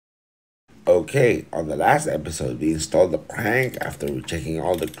Okay, on the last episode, we installed the crank after checking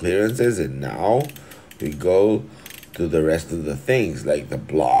all the clearances, and now we go to the rest of the things like the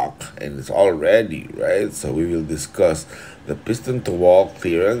block, and it's all ready, right? So we will discuss the piston to wall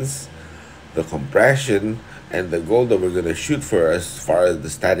clearance, the compression, and the goal that we're gonna shoot for as far as the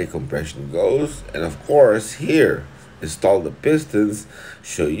static compression goes, and of course here install the pistons,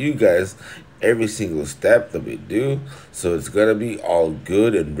 show you guys every single step that we do, so it's gonna be all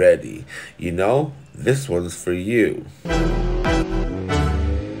good and ready. You know, this one's for you.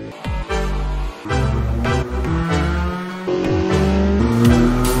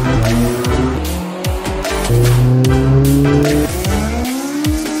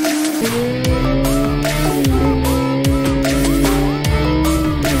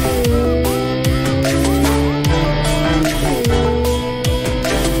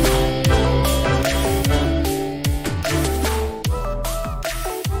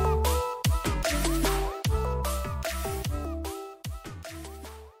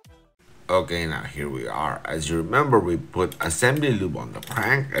 Okay, now here we are. As you remember, we put assembly lube on the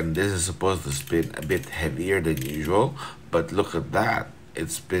crank, and this is supposed to spin a bit heavier than usual, but look at that, it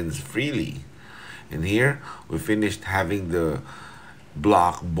spins freely. And here, we finished having the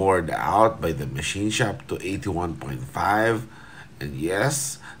block bored out by the machine shop to 81.5, and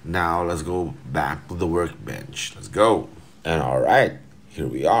yes, now let's go back to the workbench. Let's go. And all right, here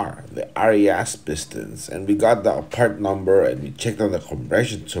we are, the ARIAS Pistons, and we got the part number and we checked on the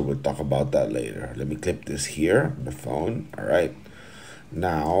compression, so we'll talk about that later. Let me clip this here on the phone. All right,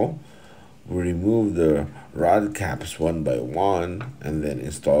 now we remove the rod caps one by one and then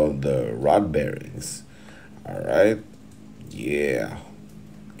install the rod bearings. All right, yeah.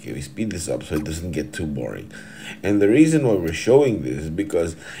 Okay, we speed this up so it doesn't get too boring. And the reason why we're showing this is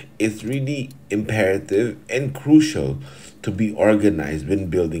because it's really imperative and crucial to be organized when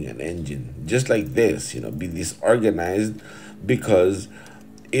building an engine. Just like this, you know, be disorganized because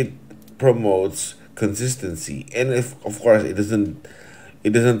it promotes consistency. And if of course it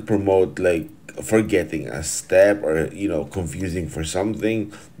doesn't promote like forgetting a step or, you know, confusing for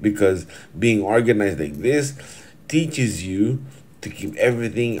something, because being organized like this teaches you to keep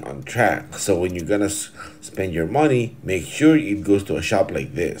everything on track. So when you're gonna spend your money, make sure it goes to a shop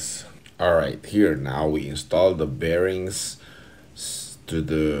like this. All right, here now we install the bearings to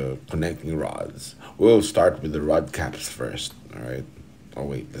the connecting rods. We'll start with the rod caps first. All right. Oh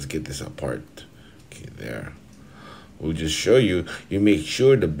wait, let's get this apart. Okay, there. We'll just show you. You make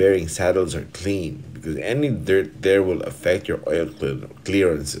sure the bearing saddles are clean, because any dirt there will affect your oil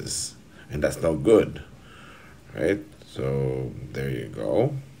clearances, and that's no good. Right. So there you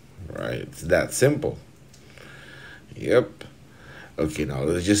go. Right. It's that simple. Yep. Okay, now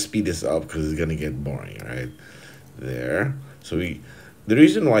let's just speed this up because it's gonna get boring, right? There. So the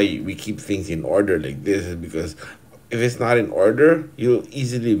reason why we keep things in order like this is because if it's not in order, you'll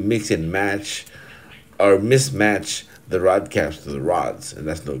easily mix and match or mismatch the rod caps to the rods, and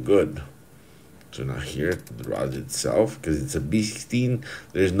that's no good. So now here, the rods itself, because it's a B16,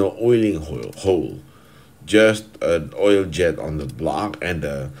 there's no oiling hole, just an oil jet on the block and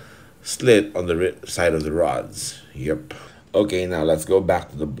a slit on the side of the rods. Yep. Okay, now let's go back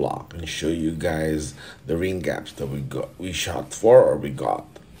to the block and show you guys the ring gaps that we shot for, or we got.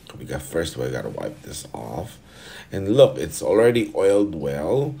 First we gotta wipe this off. And look, it's already oiled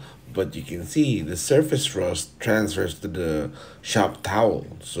well, but you can see the surface rust transfers to the shop towel.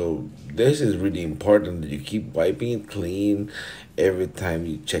 So this is really important that you keep wiping it clean every time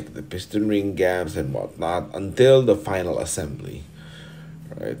you check the piston ring gaps and whatnot until the final assembly.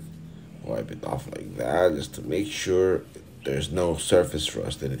 Right? Wipe it off like that just to make sure there's no surface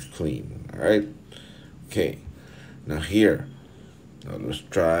rust and it's clean. All right. Okay. Now here, now let's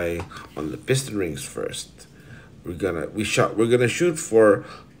try on the piston rings first. We're gonna shoot for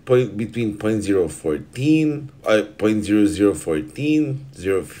between 0.014, 0.0014,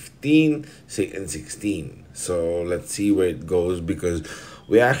 0.15, and 16. So let's see where it goes, because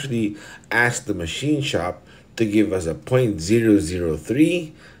we actually asked the machine shop to give us a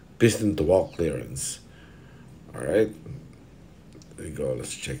 0.003 piston to wall clearance. All right. There you go.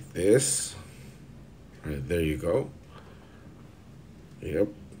 Let's check this. All right, there you go. Yep.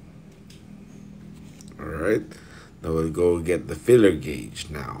 All right. Now we'll go get the filler gauge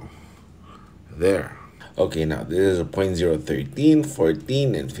now. There. Okay, now this is a 0.013,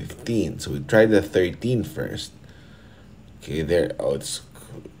 14, and 15. So we try the 13 first. Okay, there. Oh, it's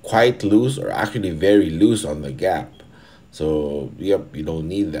quite loose, or actually very loose on the gap. So, yep, you don't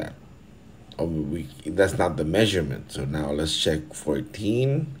need that. That's not the measurement. So now let's check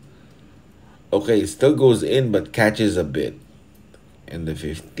 14. Okay, it still goes in but catches a bit. And the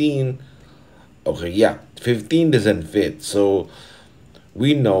 15, Okay, yeah, 15 doesn't fit. So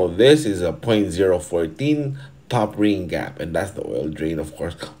we know this is a 0.014 top ring gap, and that's the oil drain, of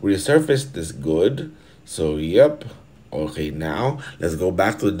course. We resurfaced this good. So, yep. Okay, now let's go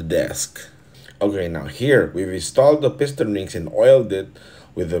back to the desk. Okay, now here we've installed the piston rings and oiled it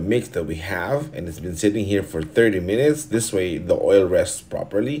with the mix that we have, and it's been sitting here for 30 minutes. This way the oil rests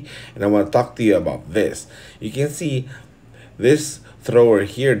properly. And I want to talk to you about this. You can see this thrower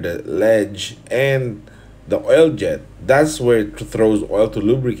here, the ledge and the oil jet, that's where it throws oil to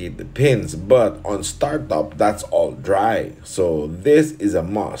lubricate the pins, but on startup that's all dry. So this is a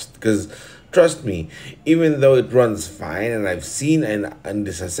must, because trust me, even though it runs fine, and I've seen and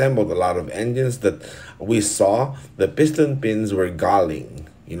disassembled a lot of engines that we saw the piston pins were galling,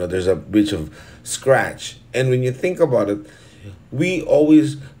 you know, there's a bit of scratch. And when you think about it, we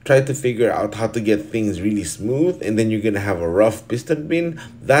always try to figure out how to get things really smooth, and then you're gonna have a rough piston pin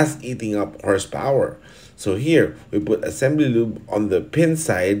that's eating up horsepower. So here we put assembly lube on the pin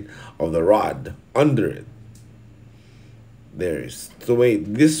side of the rod under it. There's the way,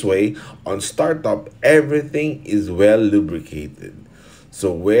 this way on startup everything is well lubricated,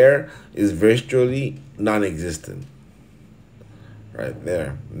 so wear is virtually non-existent. Right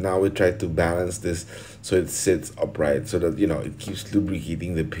there. Now we try to balance this so it sits upright, so that, you know, it keeps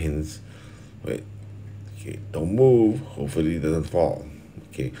lubricating the pins. Wait, okay, don't move, hopefully it doesn't fall.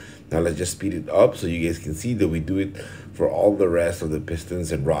 Okay, now let's just speed it up so you guys can see that we do it for all the rest of the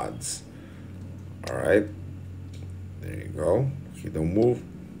pistons and rods. All right, there you go. Okay, don't move,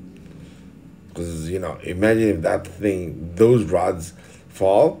 because, you know, imagine if that thing, those rods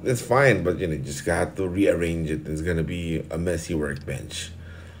fall, it's fine, but, you know, you just have to rearrange it. It's gonna be a messy workbench.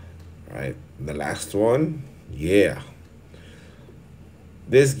 All right, the last one, yeah.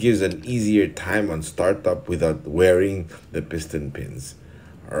 This gives an easier time on startup without wearing the piston pins.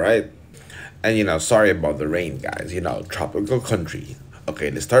 All right, and, you know, sorry about the rain, guys, you know, tropical country. Okay,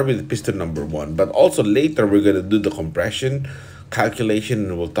 let's start with piston number 1, but also later we're gonna do the compression calculation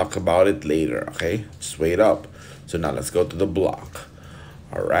and we'll talk about it later. Okay, just wait up. So now let's go to the block.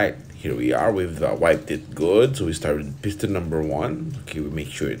 All right, here we are. We've wiped it good. So we start with piston number 1. Okay, we make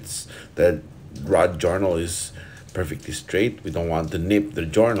sure it's that rod journal is perfectly straight. We don't want to nip the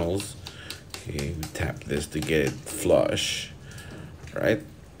journals. Okay, we tap this to get it flush. All right,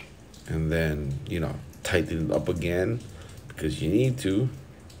 and then, you know, tighten it up again because you need to,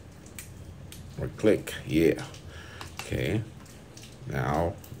 or click. Yeah. Okay,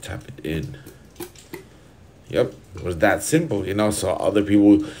 now tap it in. Yep, it was that simple, you know. So other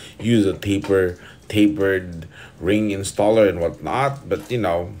people use a tapered ring installer and whatnot, but, you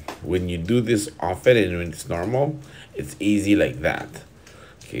know, when you do this often and when it's normal, it's easy like that.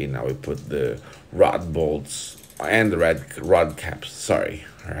 Okay, now we put the rod bolts and the rod caps. Sorry.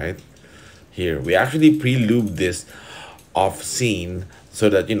 All right, here we actually pre-lube this off scene so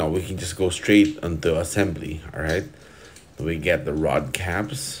that, you know, we can just go straight into assembly. All right, we get the rod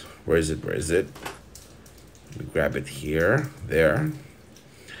caps. Where is it? We grab it here, there,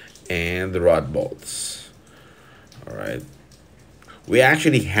 and the rod bolts. All right, we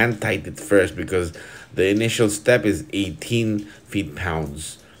actually hand tight it first because the initial step is 18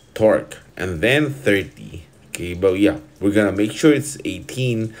 feet-pounds torque and then 30. Okay, but yeah, we're gonna make sure it's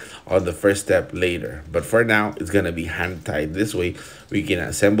 18 on the first step later, but for now it's gonna be hand tight. This way we can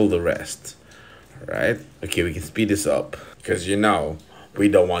assemble the rest. All right, okay, we can speed this up because, you know, we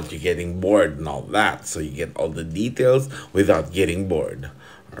don't want you getting bored and all that, so you get all the details without getting bored.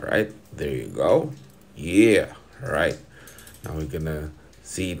 All right, there you go. Yeah. All right, now we're gonna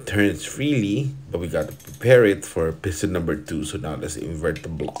see it turns freely, but we got to prepare it for piston number 2. So now let's invert the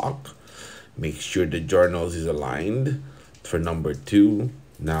block. Make sure the journals is aligned for number 2.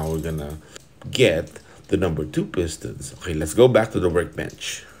 Now we're gonna get the number 2 pistons. Okay, let's go back to the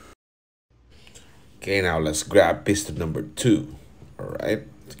workbench. Okay, now let's grab piston number 2. All right,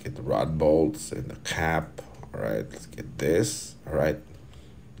 let's get the rod bolts and the cap. All right, let's get this. All right,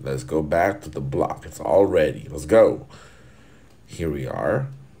 let's go back to the block. It's all ready. Let's go. Here we are.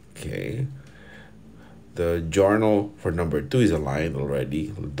 Okay, the journal for number 2 is aligned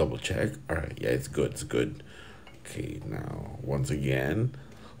already. Let's double check. All right, yeah, it's good. It's good. Okay, now once again,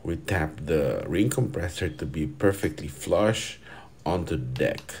 we tap the ring compressor to be perfectly flush onto the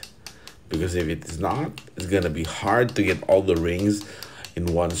deck. Because if it is not, it's gonna be hard to get all the rings in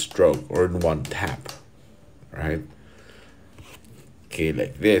one stroke or in one tap, right? Okay,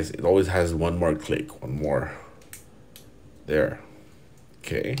 like this, it always has one more click, one more. There.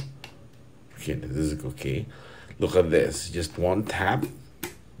 Okay. Okay, this is okay. Look at this, just one tap,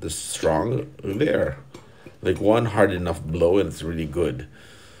 the strong there. Like one hard enough blow and it's really good.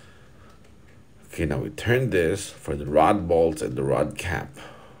 Okay, now we turn this for the rod bolts and the rod cap.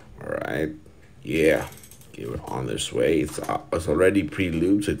 All right, yeah. Okay, we're on this way. It's already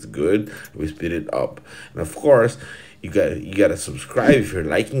pre-lubed, so it's good. We speed it up, and of course, you gotta subscribe if you're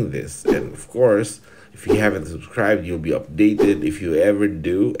liking this, and of course, if you haven't subscribed, you'll be updated if you ever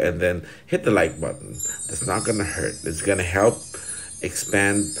do. And then hit the like button. That's not gonna hurt. It's gonna help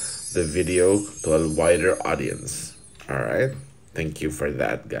expand the video to a wider audience. All right. Thank you for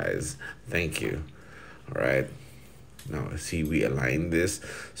that, guys. Thank you. All right. Now, see, we aligned this.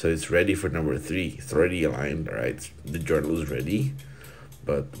 So it's ready for number 3. It's already aligned, all right? The journal is ready.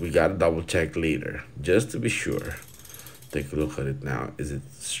 But we got to double check later, just to be sure. Take a look at it now. Is it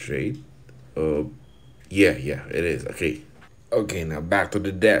straight? Yeah, it is. Okay. Okay, now back to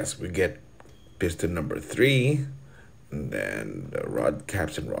the desk. We get piston number 3. And then the rod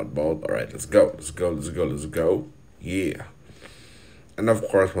caps and rod bolt. All right, let's go. Let's go. Yeah. And of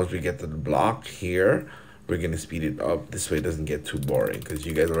course, once we get to the block here, we're going to speed it up. This way it doesn't get too boring because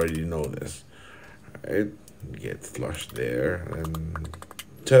you guys already know this. All right, get flushed there. And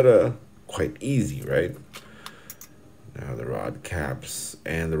ta-da, quite easy, right? Now the rod caps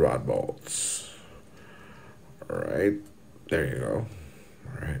and the rod bolts. All right, there you go.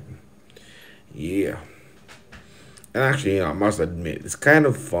 All right, yeah. And actually, I must admit, it's kind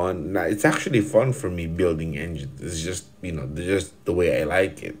of fun. Now, it's actually fun for me building engines. It's just, just the way I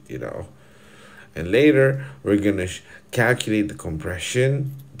like it, And later, we're going to calculate the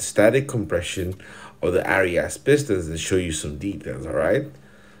compression, the static compression of the ARIAS pistons and show you some details, all right?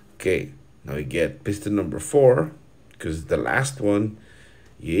 Okay, now we get piston number 4, because the last one,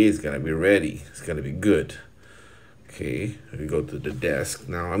 is going to be ready. It's going to be good. Okay, we go to the desk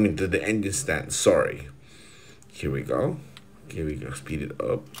now. To the engine stand, sorry. Here we go. Okay, we go speed it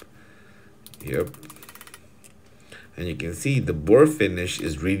up. Yep. And you can see the bore finish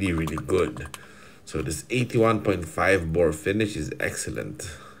is really, really good. So this 81.5 bore finish is excellent.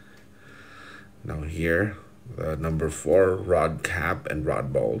 Now here, the number 4 rod cap and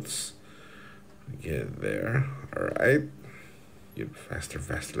rod bolts. Get it there. All right. Yep, faster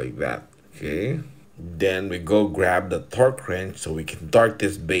like that. Okay. Then we go grab the torque wrench so we can torque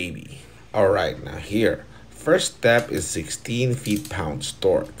this baby. All right, now here. First step is 16 feet-pounds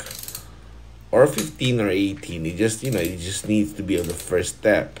torque, or 15 or 18. It just, it just needs to be on the first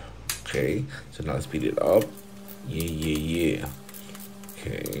step. Okay, so now speed it up. Yeah.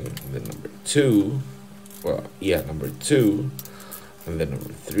 Okay, and then number 2. Well, yeah, number 2, and then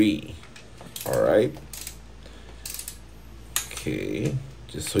number 3. All right. Okay,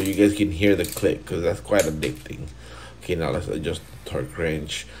 just so you guys can hear the click, because that's quite addicting. Okay, now let's adjust the torque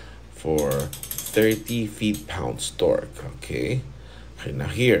wrench for 30 feet-pounds torque. Okay, now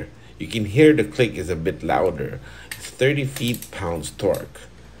here you can hear the click is a bit louder. It's 30 feet-pounds torque,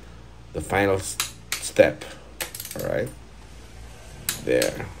 the final step. All right,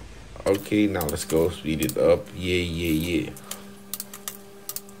 there. Okay, now let's go speed it up. Yeah.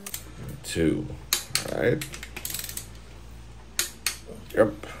 2. All right.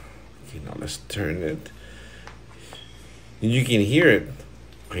 Yep. Okay, now let's turn it. You can hear it.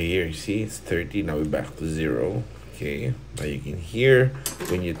 Okay, here you see it's 30. Now we're back to 0. Okay, now you can hear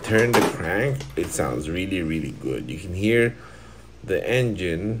when you turn the crank, it sounds really, really good. You can hear the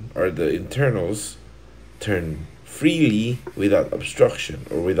engine or the internals turn freely without obstruction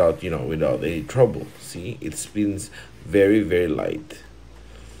or without any trouble. See, it spins very, very light.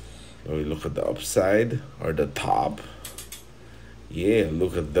 Now we look at the upside or the top. Yeah,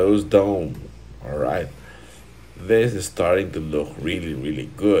 look at those domes. All right, this is starting to look really, really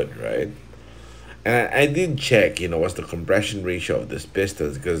good, right? And I did check, what's the compression ratio of this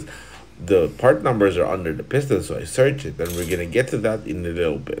pistons, because the part numbers are under the piston, so I searched it, and we're gonna get to that in a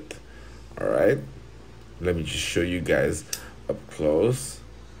little bit. All right, let me just show you guys up close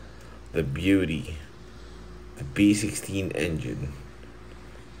the beauty, the B16 engine.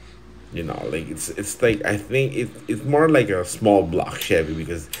 Like it's like, I think it's more like a small block Chevy,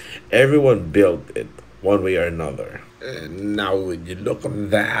 because everyone built it one way or another. And now when you look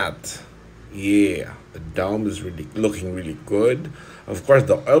at that, yeah, the dome is really looking really good. Of course,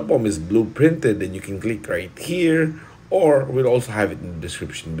 the oil pump is blueprinted, and you can click right here, or we'll also have it in the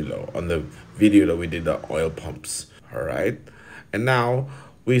description below on the video that we did the oil pumps. All right, and now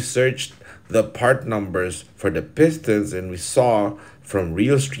we searched the part numbers for the pistons, and we saw from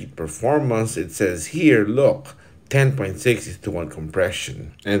Real Street Performance, it says here, look, 10.6 is to 1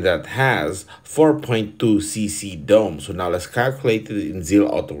 compression, and that has 4.2 cc dome. So now let's calculate it in Zeal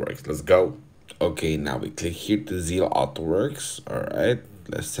AutoWorks. Let's go. Okay, now we click here to Zeal AutoWorks. All right,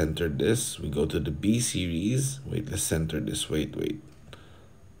 let's center this. We go to the B series. Wait, let's center this. Wait.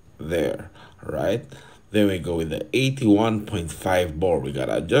 there, right? Then we go with the 81.5 bore. We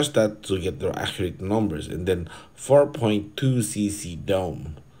gotta adjust that to get the accurate numbers. And then 4.2 cc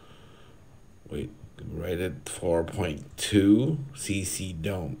dome. Wait, write it 4.2 cc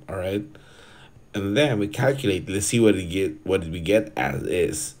dome, all right? And then we calculate. Let's see what we get. What did we get as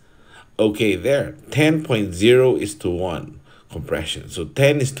is? Okay, there 10.0:1 compression. So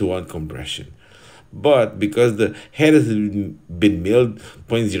 10:1 compression. But because the head has been milled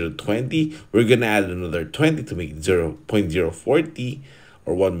 0.020, we're gonna add another 20 to make it 0.040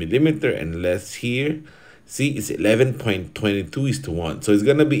 or 1 millimeter. And let's here see it's 11.22:1. So it's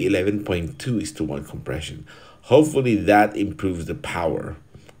gonna be 11.2:1 compression. Hopefully that improves the power,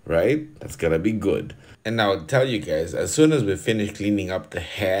 right? That's gonna be good. And now I'll tell you guys, as soon as we finish cleaning up the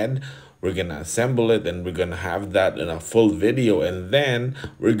head, we're gonna assemble it and we're gonna have that in a full video, and then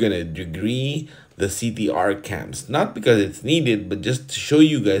we're gonna degree the CTR cams, not because it's needed, but just to show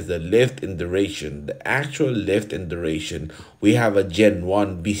you guys the lift and duration, the actual lift and duration. We have a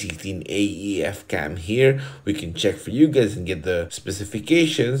Gen1 B16a EF cam here. We can check for you guys and get the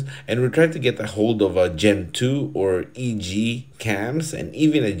specifications, and we're trying to get a hold of a Gen2 or EG cams and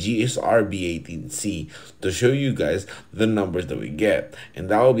even a GSR B18c to show you guys the numbers that we get, and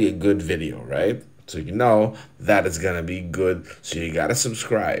that will be a good video, right? So you know that is gonna be good, so you gotta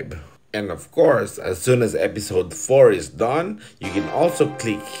subscribe. And of course, as soon as episode 4 is done, you can also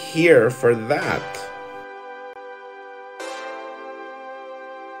click here for that.